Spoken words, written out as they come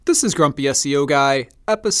This is Grumpy SEO Guy,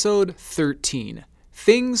 episode 13.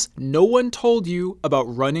 Things no one told you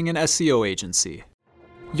about running an SEO agency.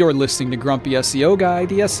 You're listening to Grumpy SEO Guy,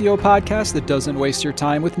 the SEO podcast that doesn't waste your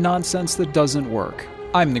time with nonsense that doesn't work.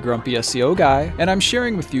 I'm the Grumpy SEO Guy, and I'm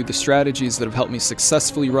sharing with you the strategies that have helped me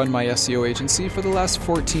successfully run my SEO agency for the last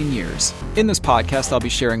 14 years. In this podcast, I'll be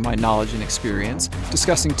sharing my knowledge and experience,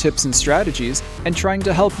 discussing tips and strategies, and trying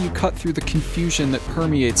to help you cut through the confusion that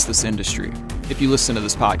permeates this industry. If you listen to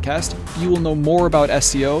this podcast, you will know more about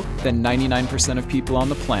SEO than 99% of people on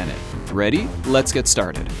the planet. Ready? Let's get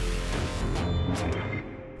started.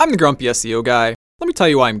 I'm the Grumpy SEO Guy. Let me tell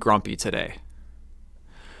you why I'm grumpy today.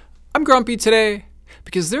 I'm grumpy today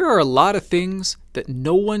because there are a lot of things that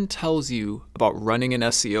no one tells you about running an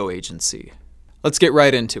SEO agency. Let's get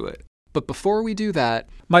right into it. But before we do that,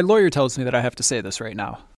 my lawyer tells me that I have to say this right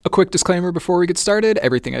now. A quick disclaimer before we get started,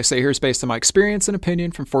 everything I say here is based on my experience and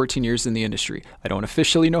opinion from 14 years in the industry. I don't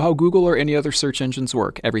officially know how Google or any other search engines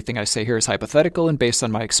work. Everything I say here is hypothetical and based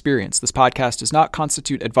on my experience. This podcast does not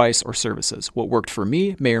constitute advice or services. What worked for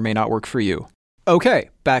me may or may not work for you. Okay,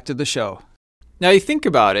 back to the show. Now you think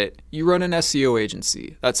about it, you run an SEO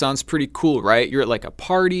agency. That sounds pretty cool, right? You're at like a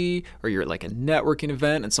party or you're at like a networking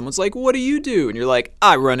event and someone's like, "What do you do?" And you're like,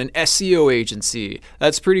 "I run an SEO agency."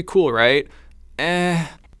 That's pretty cool, right?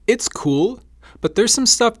 It's cool, but there's some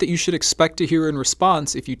stuff that you should expect to hear in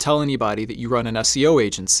response if you tell anybody that you run an SEO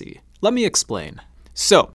agency. Let me explain.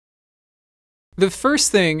 So, the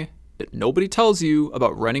first thing that nobody tells you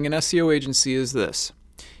about running an SEO agency is this.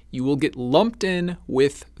 You will get lumped in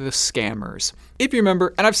with the scammers. If you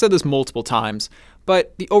remember, and I've said this multiple times,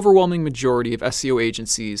 but the overwhelming majority of SEO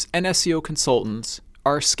agencies and SEO consultants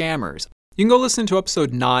are scammers. You can go listen to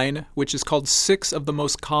episode 9, which is called 6 of the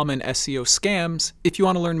most common SEO scams, if you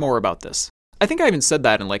want to learn more about this. I think I even said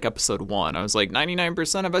that in like episode 1. I was like,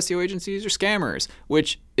 99% of SEO agencies are scammers,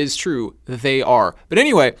 which is true. They are. But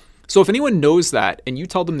anyway, so if anyone knows that and you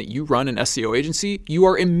tell them that you run an SEO agency, you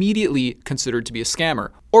are immediately considered to be a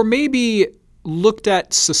scammer. Or maybe looked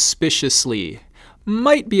at suspiciously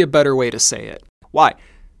might be a better way to say it. Why?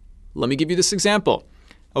 Let me give you this example.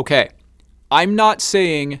 Okay, I'm not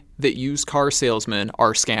saying that used car salesmen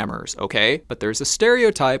are scammers, okay? But there's a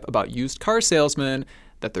stereotype about used car salesmen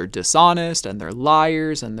that they're dishonest and they're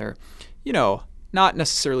liars and they're, not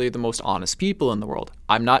necessarily the most honest people in the world.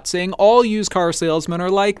 I'm not saying all used car salesmen are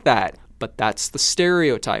like that, but that's the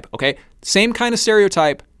stereotype, okay? Same kind of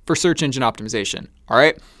stereotype for search engine optimization, all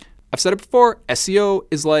right? I've said it before, SEO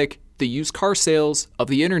is like the used car sales of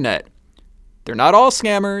the internet. They're not all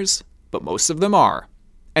scammers, but most of them are.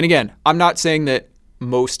 And again, I'm not saying that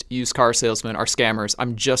most used car salesmen are scammers.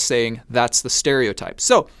 I'm just saying that's the stereotype.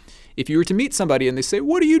 So if you were to meet somebody and they say,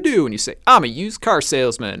 "What do you do?" And you say, "I'm a used car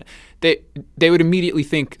salesman," they would immediately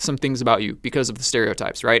think some things about you because of the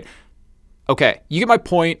stereotypes, right? Okay, you get my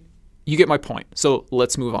point. So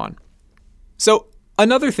let's move on. So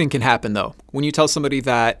another thing can happen though, when you tell somebody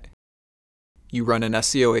that you run an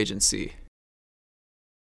SEO agency.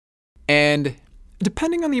 And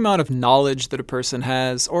depending on the amount of knowledge that a person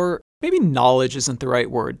has, or maybe knowledge isn't the right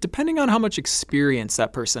word, depending on how much experience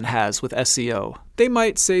that person has with SEO, they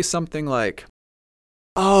might say something like,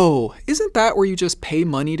 "Oh, isn't that where you just pay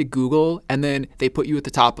money to Google and then they put you at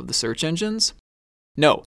the top of the search engines?"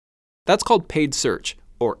 No, that's called paid search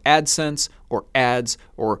or AdSense or ads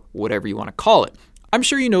or whatever you want to call it. I'm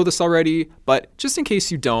sure you know this already, but just in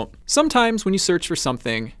case you don't, sometimes when you search for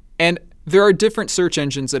something, and there are different search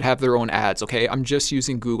engines that have their own ads, okay? I'm just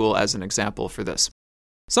using Google as an example for this.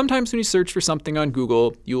 Sometimes when you search for something on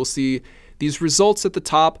Google, you will see these results at the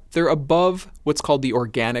top. They're above what's called the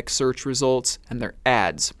organic search results, and they're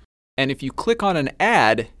ads. And if you click on an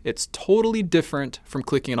ad, it's totally different from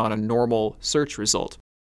clicking on a normal search result.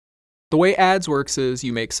 The way ads works is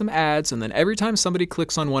you make some ads, and then every time somebody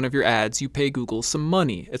clicks on one of your ads, you pay Google some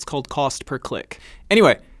money. It's called cost per click.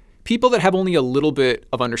 Anyway, people that have only a little bit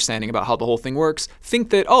of understanding about how the whole thing works think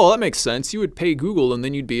that, "Oh, that makes sense. You would pay Google and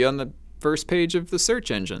then you'd be on the first page of the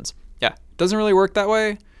search engines." Yeah, it doesn't really work that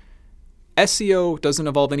way. SEO doesn't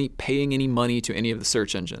involve paying any money to any of the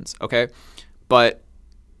search engines, okay? But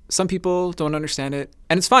some people don't understand it,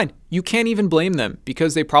 and it's fine. You can't even blame them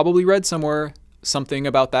because they probably read somewhere something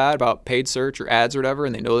about that, about paid search or ads or whatever,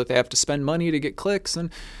 and they know that they have to spend money to get clicks. And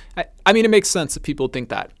I mean, it makes sense that people think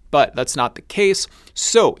that, but that's not the case.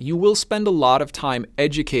 So you will spend a lot of time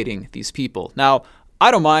educating these people. Now, I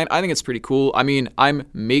don't mind. I think it's pretty cool. I mean, I'm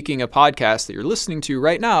making a podcast that you're listening to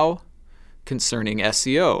right now concerning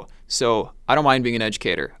SEO. So I don't mind being an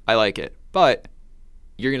educator. I like it. But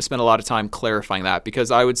you're going to spend a lot of time clarifying that because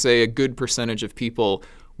I would say a good percentage of people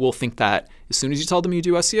will think that as soon as you tell them you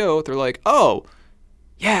do SEO, they're like, "Oh,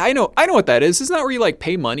 Yeah, I know what that is. Isn't that where you like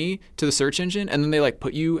pay money to the search engine and then they like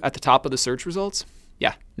put you at the top of the search results?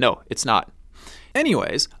 Yeah, no, it's not.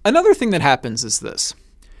 Anyways, another thing that happens is this.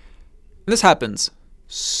 And this happens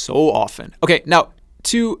so often. Okay, now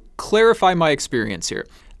to clarify my experience here.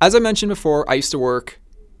 As I mentioned before, I used to work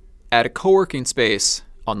at a co-working space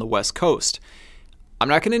on the West Coast. I'm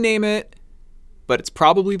not going to name it, but it's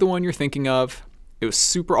probably the one you're thinking of. It was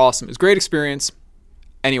super awesome. It was a great experience.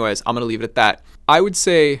 Anyways, I'm going to leave it at that. I would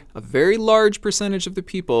say a very large percentage of the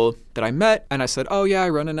people that I met and I said, oh yeah, I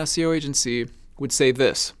run an SEO agency, would say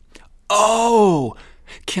this. Oh,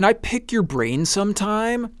 can I pick your brain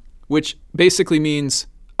sometime? Which basically means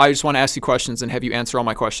I just want to ask you questions and have you answer all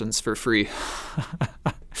my questions for free.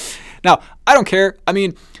 Now, I don't care. I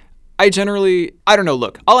mean, I don't know.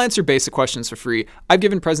 Look, I'll answer basic questions for free. I've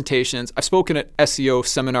given presentations. I've spoken at SEO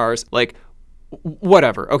seminars, like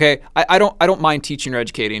whatever. Okay. I don't mind teaching or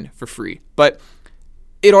educating for free, but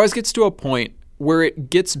it always gets to a point where it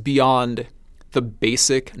gets beyond the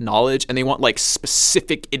basic knowledge and they want like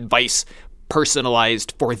specific advice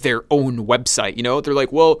personalized for their own website. You know, they're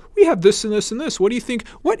like, well, we have this and this and this. What do you think?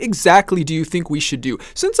 What exactly do you think we should do?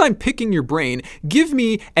 Since I'm picking your brain, give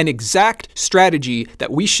me an exact strategy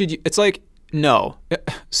that we should. It's like, no,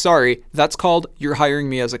 sorry, that's called you're hiring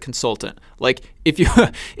me as a consultant. Like if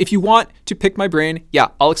you want to pick my brain, yeah,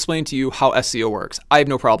 I'll explain to you how SEO works. I have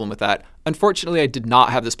no problem with that. Unfortunately, I did not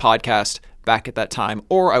have this podcast back at that time,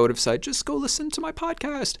 or I would have said, just go listen to my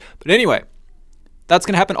podcast. But anyway, that's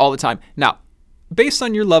going to happen all the time. Now, based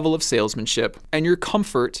on your level of salesmanship and your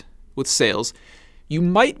comfort with sales, you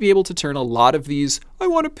might be able to turn a lot of these, I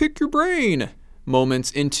want to pick your brain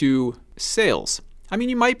moments into sales. I mean,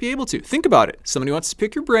 you might be able to. Think about it. Somebody wants to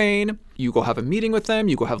pick your brain. You go have a meeting with them.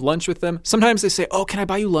 You go have lunch with them. Sometimes they say, oh, can I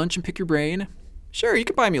buy you lunch and pick your brain? Sure, you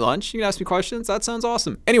can buy me lunch. You can ask me questions. That sounds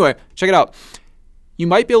awesome. Anyway, check it out. You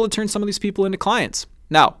might be able to turn some of these people into clients.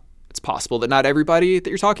 Now, it's possible that not everybody that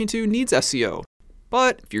you're talking to needs SEO.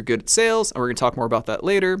 But if you're good at sales, and we're going to talk more about that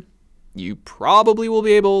later, you probably will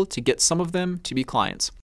be able to get some of them to be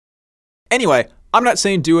clients. Anyway, I'm not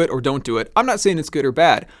saying do it or don't do it. I'm not saying it's good or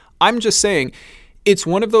bad. I'm just saying it's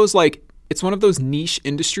one of those niche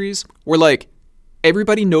industries where like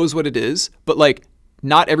everybody knows what it is, but like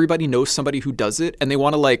not everybody knows somebody who does it and they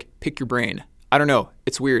want to like pick your brain. I don't know.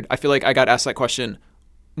 It's weird. I feel like I got asked that question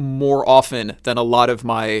more often than a lot of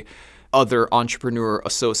my other entrepreneur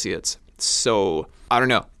associates. So I don't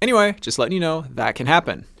know. Anyway, just letting you know that can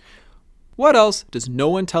happen. What else does no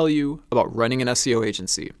one tell you about running an SEO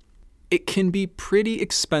agency? It can be pretty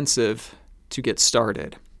expensive to get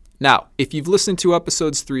started. Now, if you've listened to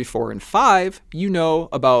episodes 3, 4, and 5, you know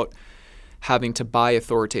about having to buy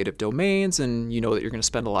authoritative domains and you know that you're going to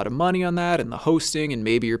spend a lot of money on that and the hosting and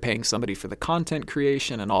maybe you're paying somebody for the content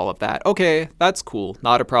creation and all of that. Okay, that's cool.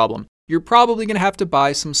 Not a problem. You're probably going to have to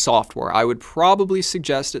buy some software. I would probably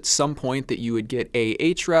suggest at some point that you would get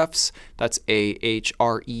Ahrefs. That's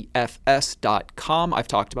Ahrefs.com. I've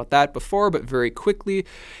talked about that before, but very quickly,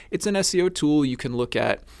 it's an SEO tool. You can look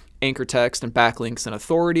at anchor text and backlinks and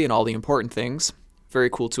authority and all the important things. Very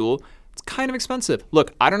cool tool. It's kind of expensive.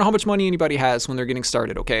 Look, I don't know how much money anybody has when they're getting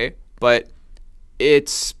started, okay? But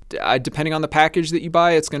it's depending on the package that you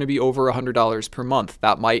buy, it's going to be over $100 per month.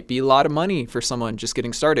 That might be a lot of money for someone just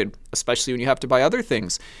getting started, especially when you have to buy other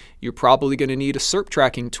things. You're probably going to need a SERP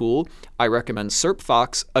tracking tool. I recommend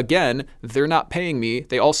SERPfox. Again, they're not paying me.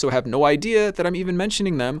 They also have no idea that I'm even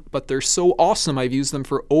mentioning them, but they're so awesome. I've used them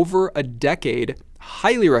for over a decade.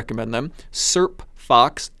 Highly recommend them.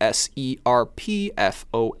 SERPfox,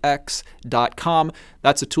 SERPFOX.com.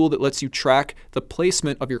 That's a tool that lets you track the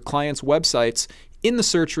placement of your clients' websites in the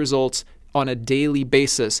search results on a daily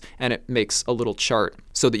basis, and it makes a little chart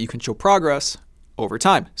so that you can show progress over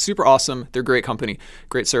time. Super awesome. They're a great company,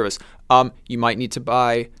 great service. You might need to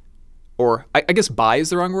buy, or I guess buy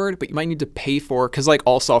is the wrong word, but you might need to pay for, because like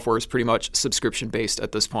all software is pretty much subscription-based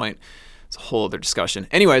at this point. It's a whole other discussion.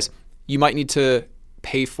 Anyways, you might need to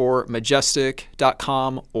pay for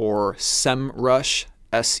Majestic.com or SEMrush,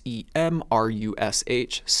 SEMrush,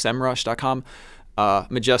 SEMrush.com.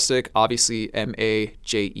 Majestic, obviously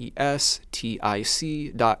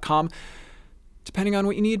Majestic.com, depending on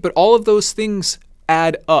what you need. But all of those things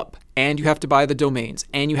add up, and you have to buy the domains,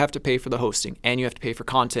 and you have to pay for the hosting, and you have to pay for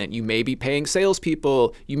content. You may be paying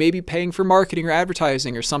salespeople, you may be paying for marketing or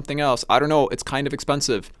advertising or something else. I don't know. It's kind of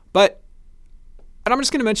expensive. And I'm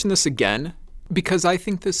just going to mention this again because I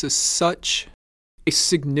think this is such a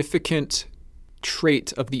significant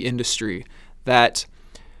trait of the industry that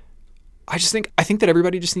I think that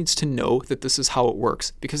everybody just needs to know that this is how it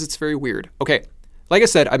works because it's very weird. Okay, like I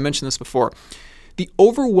said, I mentioned this before. The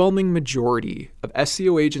overwhelming majority of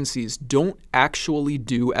SEO agencies don't actually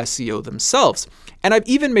do SEO themselves. And I've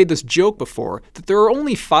even made this joke before that there are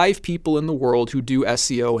only 5 people in the world who do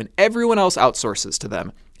SEO and everyone else outsources to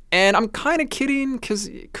them. And I'm kind of kidding because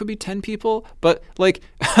it could be 10 people, but like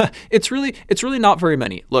it's really not very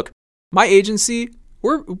many. Look, my agency,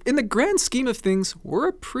 we're in the grand scheme of things, we're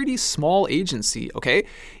a pretty small agency, okay?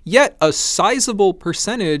 Yet a sizable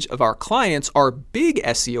percentage of our clients are big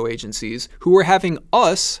SEO agencies who are having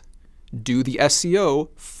us do the SEO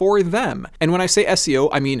for them. And when I say SEO,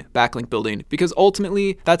 I mean backlink building, because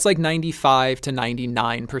ultimately that's like 95 to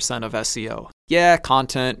 99% of SEO. Yeah,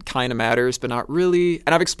 content kind of matters, but not really.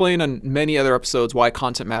 And I've explained on many other episodes why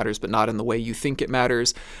content matters, but not in the way you think it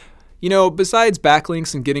matters. You know, besides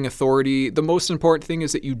backlinks and getting authority, the most important thing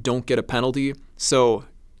is that you don't get a penalty. So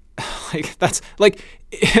like that's like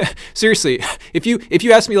seriously, if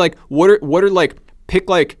you ask me like what are like pick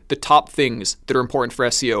like the top things that are important for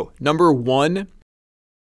SEO. Number 1,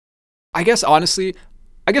 I guess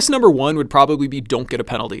number 1 would probably be don't get a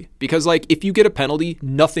penalty, because like if you get a penalty,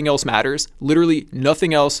 nothing else matters. Literally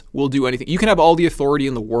nothing else will do anything. You can have all the authority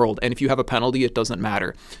in the world, and if you have a penalty, it doesn't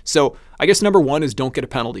matter. So I guess number 1 is don't get a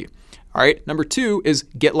penalty. All right. Number 2 is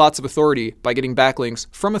get lots of authority by getting backlinks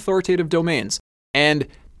from authoritative domains. And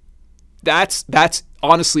that's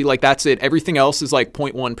honestly like that's it. Everything else is like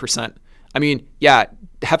 0.1%. I mean, yeah,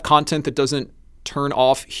 have content that doesn't turn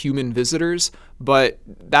off human visitors, but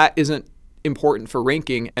that isn't important for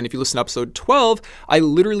ranking. And if you listen to episode 12, I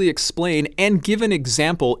literally explain and give an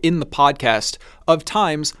example in the podcast of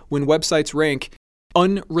times when websites rank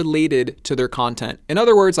unrelated to their content. In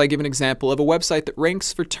other words, I give an example of a website that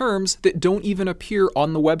ranks for terms that don't even appear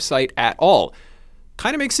on the website at all.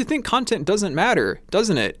 Kind of makes you think content doesn't matter,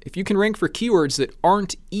 doesn't it? If you can rank for keywords that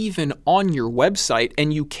aren't even on your website,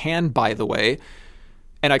 and you can, by the way,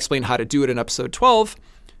 and I explained how to do it in episode 12,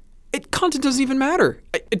 content doesn't even matter.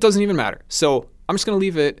 It doesn't even matter. So I'm just going to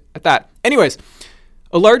leave it at that. Anyways,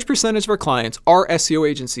 a large percentage of our clients are SEO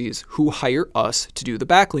agencies who hire us to do the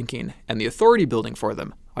backlinking and the authority building for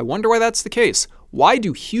them. I wonder why that's the case. Why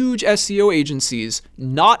do huge SEO agencies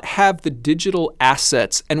not have the digital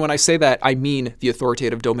assets? And when I say that, I mean the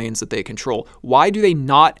authoritative domains that they control. Why do they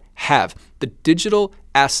not have the digital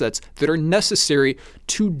assets that are necessary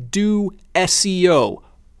to do SEO?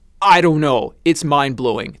 I don't know. It's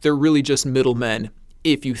mind-blowing. They're really just middlemen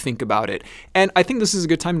if you think about it. And I think this is a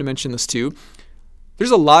good time to mention this too.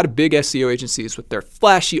 There's a lot of big SEO agencies with their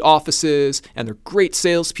flashy offices and their great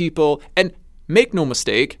salespeople. And make no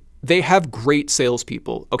mistake, they have great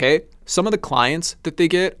salespeople, okay? Some of the clients that they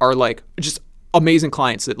get are like just amazing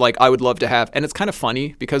clients that like I would love to have. And it's kind of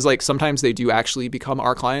funny because like sometimes they do actually become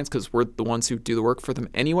our clients because we're the ones who do the work for them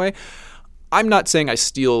anyway. I'm not saying I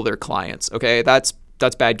steal their clients, okay? That's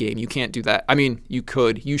bad game. You can't do that. I mean, you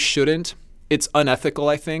could. You shouldn't. It's unethical,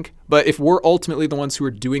 I think. But if we're ultimately the ones who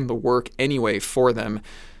are doing the work anyway for them,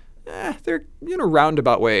 they're in a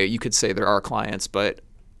roundabout way, you could say they're our clients, but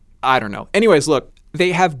I don't know. Anyways, look,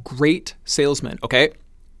 they have great salesmen, okay?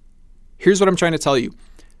 Here's what I'm trying to tell you.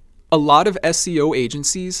 A lot of SEO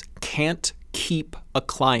agencies can't keep a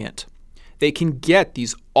client. They can get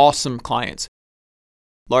these awesome clients.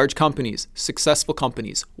 Large companies, successful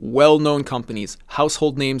companies, well-known companies,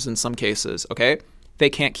 household names in some cases, okay? They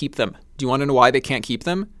can't keep them. Do you want to know why they can't keep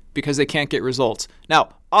them? Because they can't get results. Now,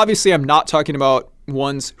 obviously, I'm not talking about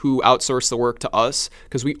ones who outsource the work to us,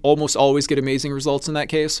 because we almost always get amazing results in that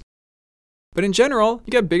case. But in general,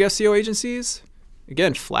 you got big SEO agencies,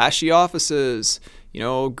 again, flashy offices,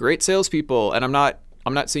 great salespeople. And I'm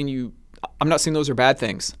not saying those are bad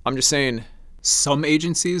things. I'm just saying some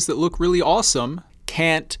agencies that look really awesome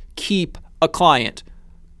can't keep a client.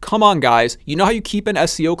 Come on, guys. You know how you keep an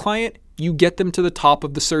SEO client? You get them to the top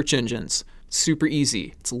of the search engines. Super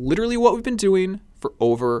easy. It's literally what we've been doing for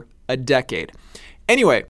over a decade.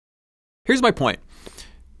 Anyway, here's my point.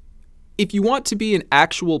 If you want to be an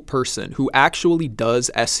actual person who actually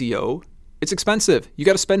does SEO, it's expensive. You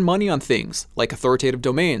got to spend money on things like authoritative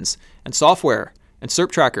domains and software and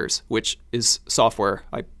SERP trackers, which is software.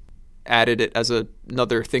 I added it as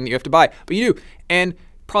another thing that you have to buy, but you do. And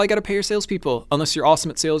probably got to pay your salespeople unless you're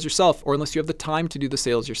awesome at sales yourself or unless you have the time to do the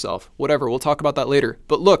sales yourself. Whatever. We'll talk about that later.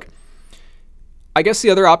 But look, I guess the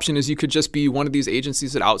other option is you could just be one of these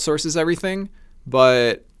agencies that outsources everything,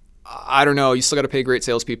 but I don't know, you still got to pay great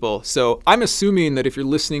salespeople. So I'm assuming that if you're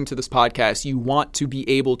listening to this podcast, you want to be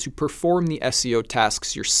able to perform the SEO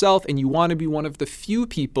tasks yourself, and you want to be one of the few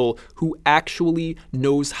people who actually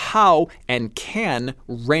knows how and can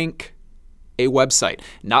rank a website.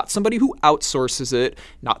 Not somebody who outsources it,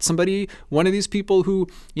 not one of these people who,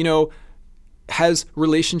 has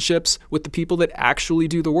relationships with the people that actually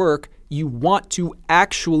do the work. You want to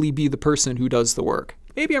actually be the person who does the work.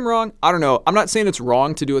 Maybe I'm wrong. I don't know. I'm not saying it's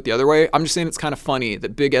wrong to do it the other way. I'm just saying it's kind of funny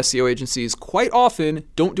that big SEO agencies quite often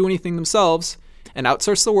don't do anything themselves and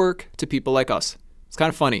outsource the work to people like us. It's kind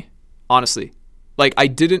of funny, honestly. Like I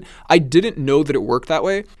didn't know that it worked that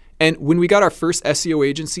way. And when we got our first SEO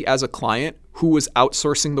agency as a client who was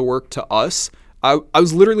outsourcing the work to us, I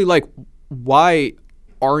was literally like, why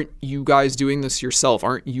aren't you guys doing this yourself?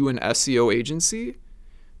 Aren't you an SEO agency?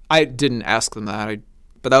 I didn't ask them that,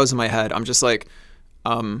 but that was in my head. I'm just like,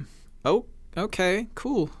 oh, okay,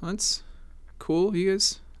 cool. That's cool. You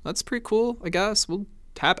guys, that's pretty cool, I guess.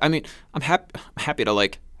 I'm happy to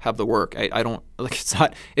like have the work. I don't like,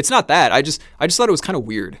 it's not that. I just thought it was kind of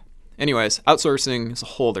weird. Anyways, outsourcing is a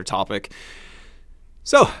whole other topic.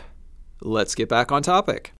 So let's get back on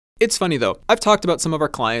topic. It's funny though. I've talked about some of our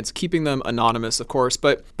clients, keeping them anonymous, of course,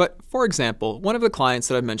 but for example, one of the clients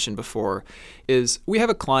that I've mentioned before is we have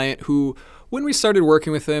a client who, when we started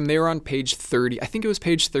working with them, they were on page 30. I think it was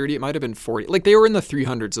page 30. It might have been 40. Like they were in the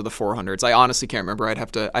 300s or the 400s. I honestly can't remember. I'd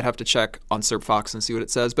have to check on SERPFox and see what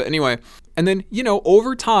it says. But anyway, and then,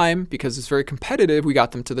 over time, because it's very competitive, we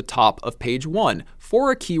got them to the top of page 1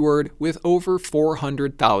 for a keyword with over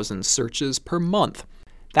 400,000 searches per month.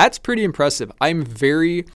 That's pretty impressive. I'm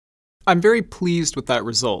very pleased with that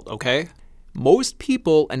result, okay? Most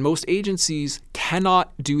people and most agencies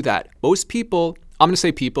cannot do that. Most people, I'm going to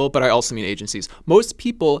say people, but I also mean agencies. Most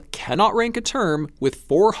people cannot rank a term with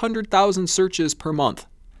 400,000 searches per month,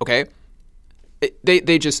 okay?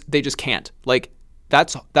 They just can't. Like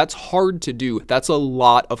that's hard to do. That's a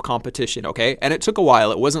lot of competition, okay? And it took a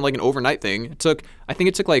while. It wasn't like an overnight thing. I think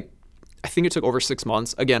it took over 6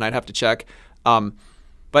 months. Again, I'd have to check.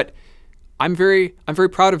 But I'm very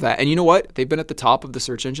proud of that. And you know what? They've been at the top of the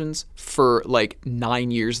search engines for like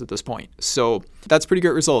 9 years at this point. So that's pretty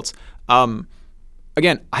great results.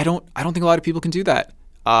 Again, I don't think a lot of people can do that.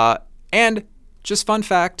 And just fun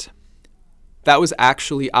fact, that was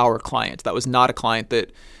actually our client. That was not a client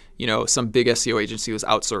that, some big SEO agency was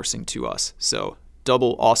outsourcing to us. So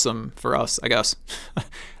double awesome for us, I guess.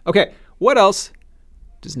 Okay, what else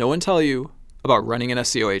does no one tell you about running an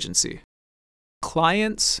SEO agency?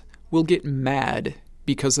 Clients will get mad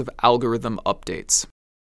because of algorithm updates.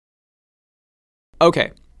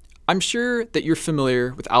 Okay, I'm sure that you're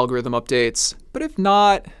familiar with algorithm updates, but if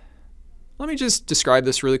not, let me just describe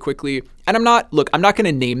this really quickly. And I'm not going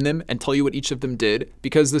to name them and tell you what each of them did,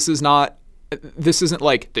 because this isn't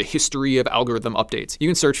like the history of algorithm updates. You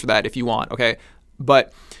can search for that if you want, okay?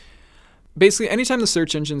 But basically, anytime the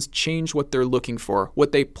search engines change what they're looking for,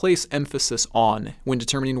 what they place emphasis on when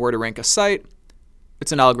determining where to rank a site,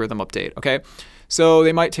 it's an algorithm update, okay? So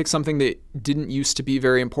they might take something that didn't used to be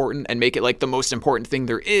very important and make it like the most important thing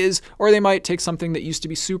there is, or they might take something that used to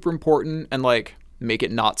be super important and like make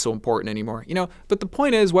it not so important anymore, But the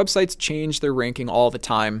point is, websites change their ranking all the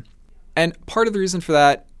time. And part of the reason for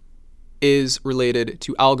that is related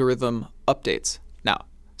to algorithm updates. Now,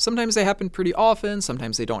 sometimes they happen pretty often,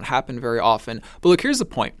 sometimes they don't happen very often. But look, here's the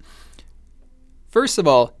point. First of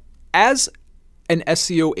all, as an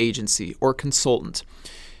SEO agency or consultant,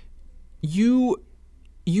 you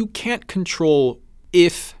can't control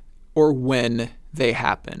if or when they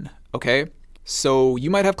happen, okay? So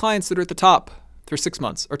you might have clients that are at the top for 6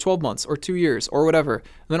 months or 12 months or 2 years or whatever.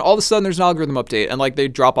 And then all of a sudden there's an algorithm update and like they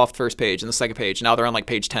drop off the first page and the second page. Now they're on like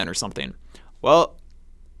page 10 or something. Well,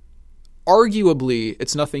 arguably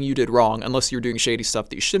it's nothing you did wrong unless you're doing shady stuff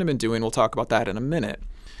that you shouldn't have been doing. We'll talk about that in a minute.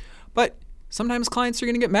 But sometimes clients are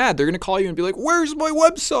going to get mad. They're going to call you and be like, "Where's my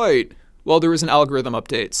website?" Well, there was an algorithm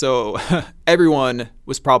update. So everyone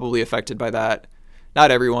was probably affected by that.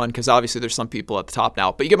 Not everyone, because obviously there's some people at the top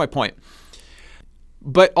now, but you get my point.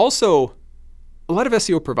 But also, a lot of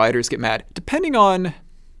SEO providers get mad depending on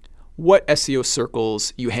what SEO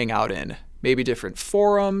circles you hang out in. Maybe different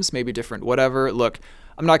forums, maybe different whatever. Look,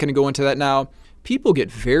 I'm not going to go into that now. People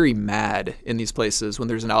get very mad in these places when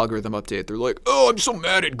there's an algorithm update. They're like, "Oh, I'm so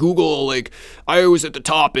mad at Google. Like, I was at the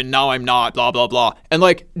top and now I'm not, blah, blah, blah." And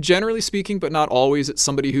like, generally speaking, but not always, it's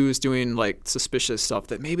somebody who's doing like suspicious stuff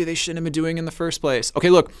that maybe they shouldn't have been doing in the first place. Okay,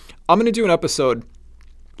 look, I'm going to do an episode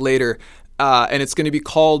later, and it's going to be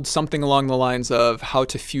called something along the lines of how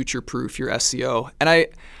to future-proof your SEO. And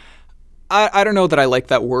I don't know that I like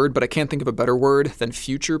that word, but I can't think of a better word than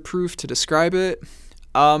future-proof to describe it.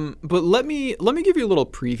 But let me give you a little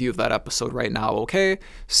preview of that episode right now, okay?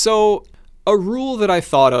 So a rule that I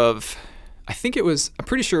thought of, I'm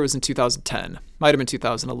pretty sure it was in 2010, might have been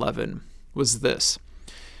 2011, was this.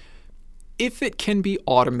 If it can be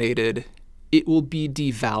automated, it will be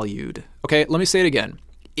devalued. Okay, let me say it again.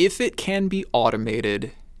 if it can be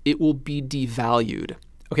automated, it will be devalued.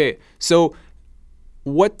 Okay, so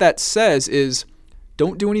what that says is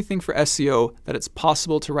don't do anything for SEO that it's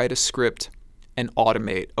possible to write a script and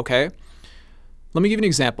automate, okay? Let me give you an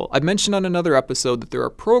example. I've mentioned on another episode that there are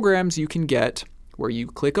programs you can get where you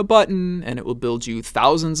click a button and it will build you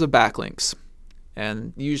thousands of backlinks.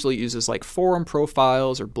 And usually uses like forum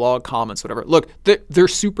profiles or blog comments, whatever. Look, they're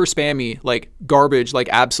super spammy, like garbage, like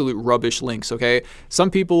absolute rubbish links, okay?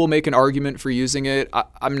 Some people will make an argument for using it.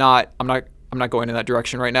 I'm not going in that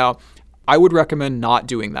direction right now. I would recommend not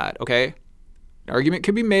doing that, okay? An argument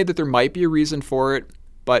could be made that there might be a reason for it,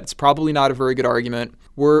 but it's probably not a very good argument.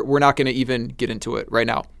 We're not going to even get into it right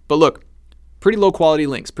now. But look, pretty low quality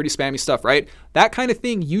links, pretty spammy stuff, right? That kind of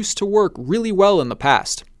thing used to work really well in the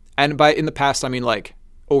past. And by in the past, I mean like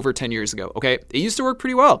over 10 years ago, okay? It used to work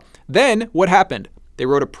pretty well. Then what happened? They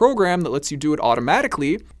wrote a program that lets you do it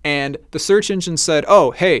automatically, and the search engine said,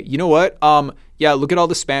 oh, hey, you know what? Yeah, look at all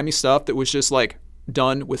the spammy stuff that was just like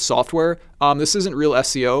done with software. This isn't real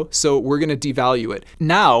SEO, so we're going to devalue it.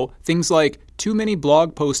 Now, things like too many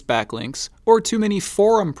blog post backlinks or too many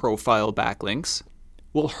forum profile backlinks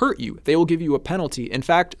will hurt you. They will give you a penalty. In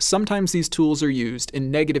fact, sometimes these tools are used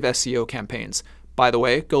in negative SEO campaigns. By the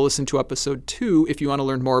way, go listen to episode 2 if you want to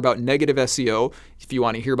learn more about negative SEO, if you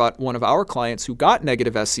want to hear about one of our clients who got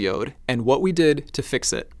negative SEO'd and what we did to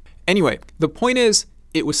fix it. Anyway, the point is,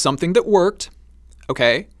 it was something that worked,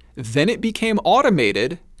 okay? Then it became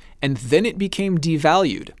automated, and then it became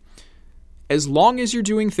devalued. As long as you're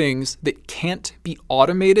doing things that can't be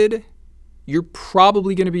automated, you're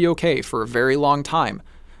probably going to be okay for a very long time.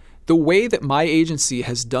 The way that my agency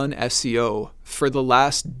has done SEO for the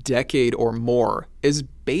last decade or more is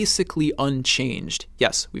basically unchanged.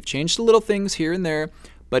 Yes, we've changed the little things here and there,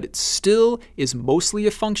 but it still is mostly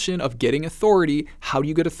a function of getting authority. How do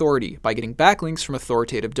you get authority? By getting backlinks from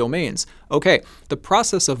authoritative domains. Okay, the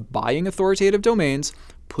process of buying authoritative domains,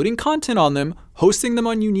 putting content on them, hosting them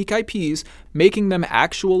on unique IPs, making them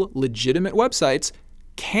actual legitimate websites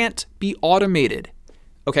can't be automated.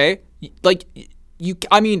 Okay?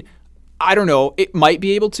 I don't know, it might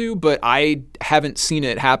be able to, but I haven't seen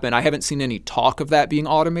it happen. I haven't seen any talk of that being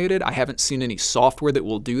automated. I haven't seen any software that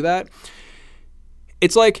will do that.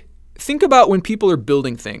 It's like, think about when people are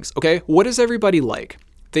building things, okay? What does everybody like?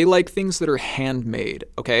 They like things that are handmade,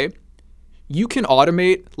 okay? You can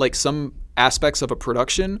automate like some aspects of a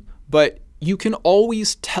production, but you can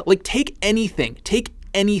always tell, like take anything,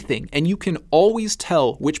 and you can always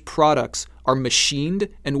tell which products are machined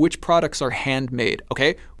and which products are handmade,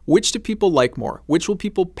 okay? Which do people like more? Which will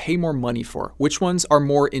people pay more money for? Which ones are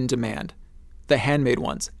more in demand? The handmade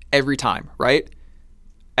ones, every time, right?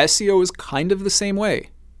 SEO is kind of the same way.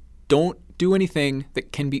 Don't do anything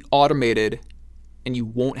that can be automated and you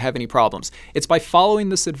won't have any problems. It's by following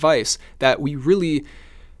this advice that we really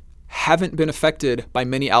haven't been affected by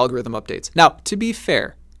many algorithm updates. Now, to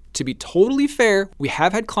be totally fair, we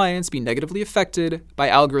have had clients be negatively affected by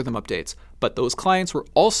algorithm updates, but those clients were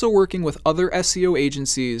also working with other SEO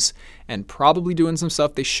agencies and probably doing some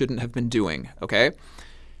stuff they shouldn't have been doing, okay?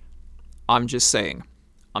 I'm just saying.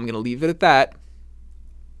 I'm going to leave it at that.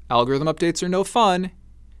 Algorithm updates are no fun,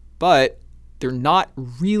 but they're not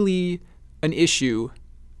really an issue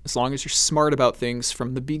as long as you're smart about things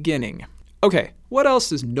from the beginning. Okay, what else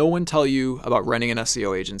does no one tell you about running an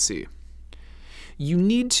SEO agency? You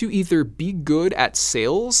need to either be good at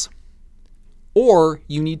sales or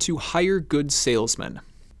you need to hire good salesmen.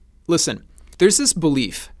 Listen, there's this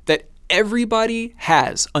belief that everybody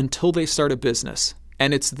has until they start a business,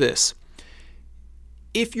 and it's this.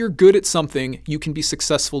 If you're good at something, you can be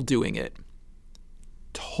successful doing it.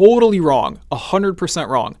 Totally wrong. 100%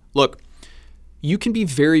 wrong. Look, you can be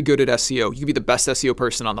very good at SEO. You can be the best SEO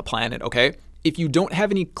person on the planet, okay? If you don't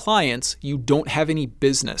have any clients, you don't have any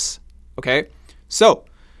business, okay? So,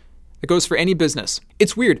 it goes for any business.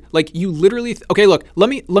 It's weird. Like you literally, okay, look, let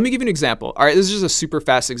me give you an example. All right, this is just a super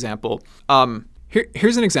fast example.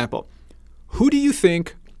 Here's an example. Who do you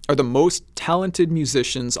think are the most talented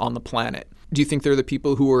musicians on the planet? Do you think they're the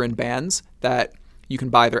people who are in bands that you can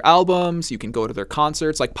buy their albums, you can go to their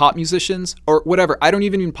concerts, like pop musicians or whatever? I don't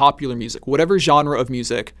even mean popular music. Whatever genre of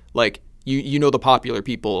music, like you know the popular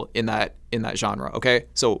people in that genre, okay?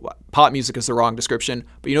 So pop music is the wrong description,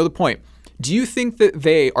 but you know the point. Do you think that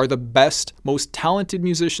they are the best, most talented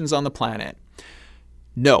musicians on the planet?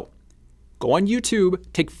 No. Go on YouTube,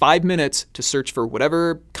 take 5 minutes to search for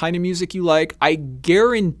whatever kind of music you like. I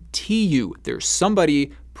guarantee you there's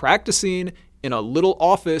somebody practicing in a little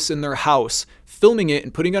office in their house, filming it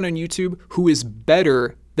and putting it on YouTube who is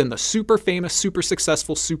better than the super famous, super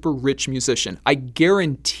successful, super rich musician. I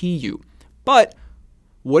guarantee you. But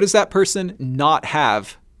What does that person not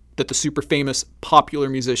have that the super famous popular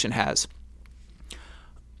musician has?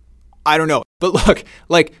 I don't know. But look,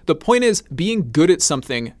 like the point is being good at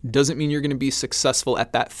something doesn't mean you're going to be successful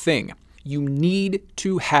at that thing. You need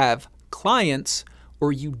to have clients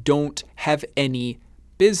or you don't have any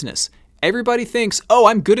business. Everybody thinks, oh,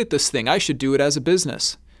 I'm good at this thing. I should do it as a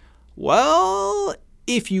business. Well,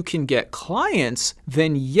 if you can get clients,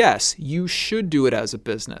 then yes, you should do it as a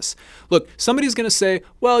business. Look, somebody's going to say,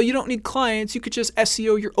 well, you don't need clients. You could just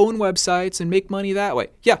SEO your own websites and make money that way.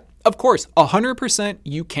 Yeah, of course, 100%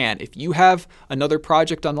 you can. If you have another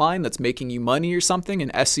project online that's making you money or something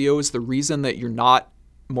and SEO is the reason that you're not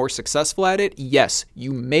more successful at it, yes,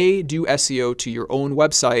 you may do SEO to your own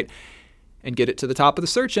website and get it to the top of the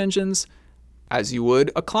search engines as you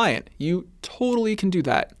would a client. You totally can do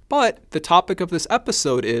that. But the topic of this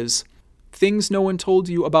episode is things no one told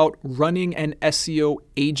you about running an SEO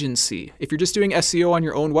agency. If you're just doing SEO on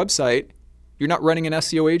your own website, you're not running an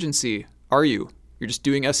SEO agency, are you? You're just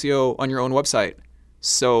doing SEO on your own website.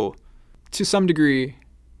 So to some degree,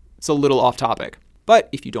 it's a little off topic. But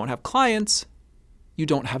if you don't have clients, you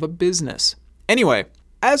don't have a business. Anyway,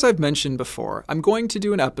 as I've mentioned before, I'm going to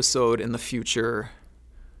do an episode in the future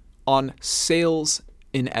on sales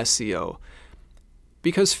in SEO.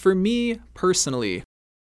 Because for me personally,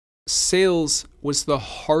 sales was the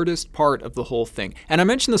hardest part of the whole thing. And I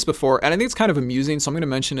mentioned this before, and I think it's kind of amusing, so I'm going to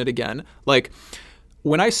mention it again. Like,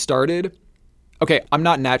 when I started, okay, I'm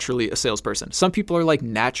not naturally a salesperson. Some people are like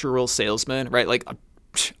natural salesmen, right? Like,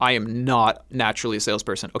 I am not naturally a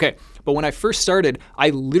salesperson. Okay, but when I first started, I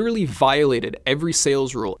literally violated every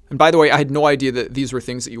sales rule. And by the way, I had no idea that these were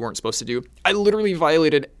things that you weren't supposed to do. I literally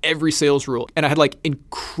violated every sales rule and I had like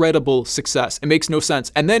incredible success. It makes no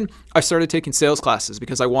sense. And then I started taking sales classes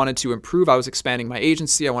because I wanted to improve. I was expanding my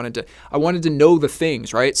agency. I wanted to know the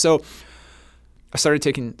things, right? So I started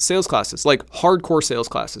taking sales classes, like hardcore sales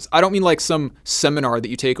classes. I don't mean like some seminar that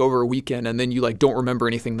you take over a weekend and then you like don't remember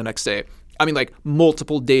anything the next day. I mean like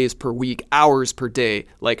multiple days per week, hours per day,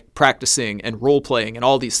 like practicing and role playing and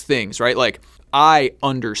all these things, right? Like I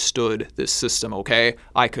understood this system, okay?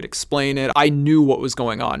 I could explain it. I knew what was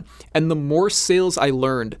going on. And the more sales I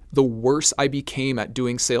learned, the worse I became at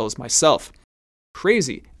doing sales myself.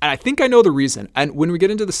 Crazy. And I think I know the reason. And when we get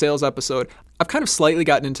into the sales episode, I've kind of slightly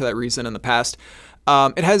gotten into that reason in the past.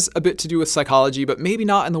 It has a bit to do with psychology, but maybe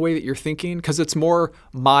not in the way that you're thinking, because it's more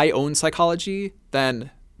my own psychology than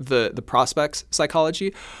the prospect's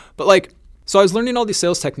psychology. But like, so I was learning all these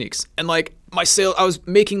sales techniques and like I was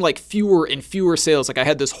making like fewer and fewer sales. Like I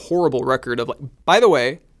had this horrible record of like, by the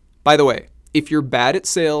way, if you're bad at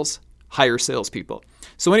sales, hire salespeople.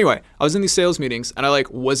 So anyway, I was in these sales meetings and I like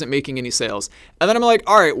wasn't making any sales. And then I'm like,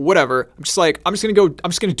 all right, whatever. I'm just going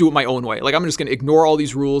to do it my own way. Like I'm just going to ignore all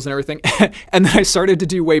these rules and everything. And then I started to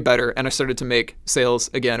do way better and I started to make sales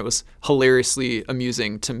again. It was hilariously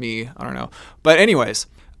amusing to me. I don't know. But anyways,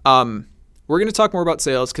 we're going to talk more about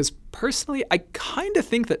sales because personally, I kind of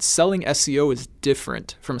think that selling SEO is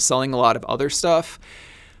different from selling a lot of other stuff.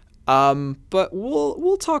 But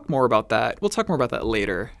we'll talk more about that. We'll talk more about that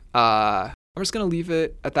later. I'm just going to leave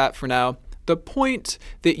it at that for now. The point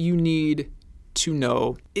that you need to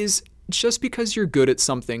know is just because you're good at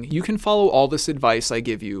something, you can follow all this advice I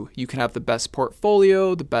give you. You can have the best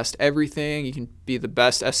portfolio, the best everything. You can be the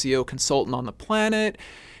best SEO consultant on the planet.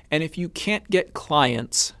 And if you can't get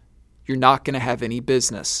clients, you're not going to have any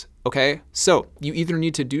business. Okay? So you either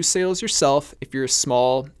need to do sales yourself. If you're a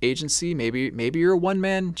small agency, maybe you're a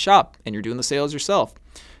one-man shop and you're doing the sales yourself.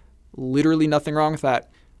 Literally nothing wrong with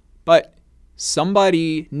that. But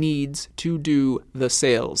somebody needs to do the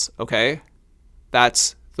sales, okay?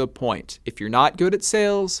 That's the point. If you're not good at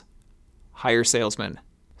sales, hire salesmen.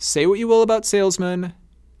 Say what you will about salesmen.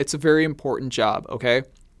 It's a very important job, okay?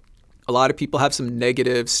 A lot of people have some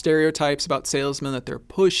negative stereotypes about salesmen, that they're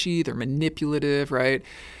pushy, they're manipulative, right?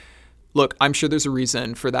 Look, I'm sure there's a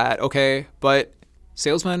reason for that, okay? But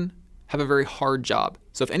salesmen have a very hard job.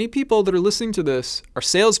 So if any people that are listening to this are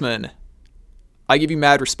salesmen, I give you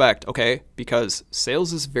mad respect, okay? Because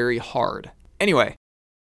sales is very hard. Anyway,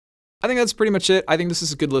 I think that's pretty much it. I think this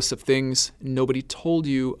is a good list of things nobody told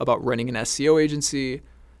you about running an SEO agency.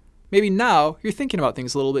 Maybe now you're thinking about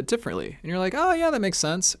things a little bit differently and you're like, oh yeah, that makes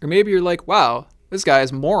sense. Or maybe you're like, wow, this guy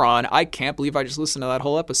is a moron. I can't believe I just listened to that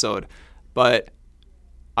whole episode. But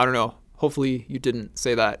I don't know. Hopefully you didn't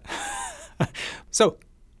say that. So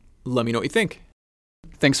let me know what you think.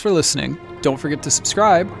 Thanks for listening. Don't forget to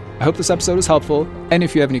subscribe. I hope this episode was helpful. And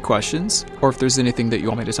if you have any questions, or if there's anything that you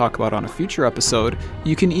want me to talk about on a future episode,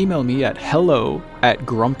 you can email me at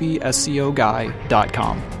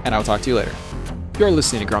hello@grumpyseoguy.com. And I'll talk to you later. You're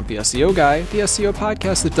listening to Grumpy SEO Guy, the SEO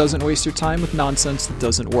podcast that doesn't waste your time with nonsense that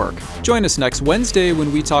doesn't work. Join us next Wednesday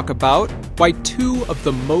when we talk about why 2 of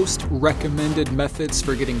the most recommended methods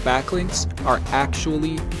for getting backlinks are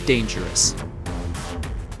actually dangerous.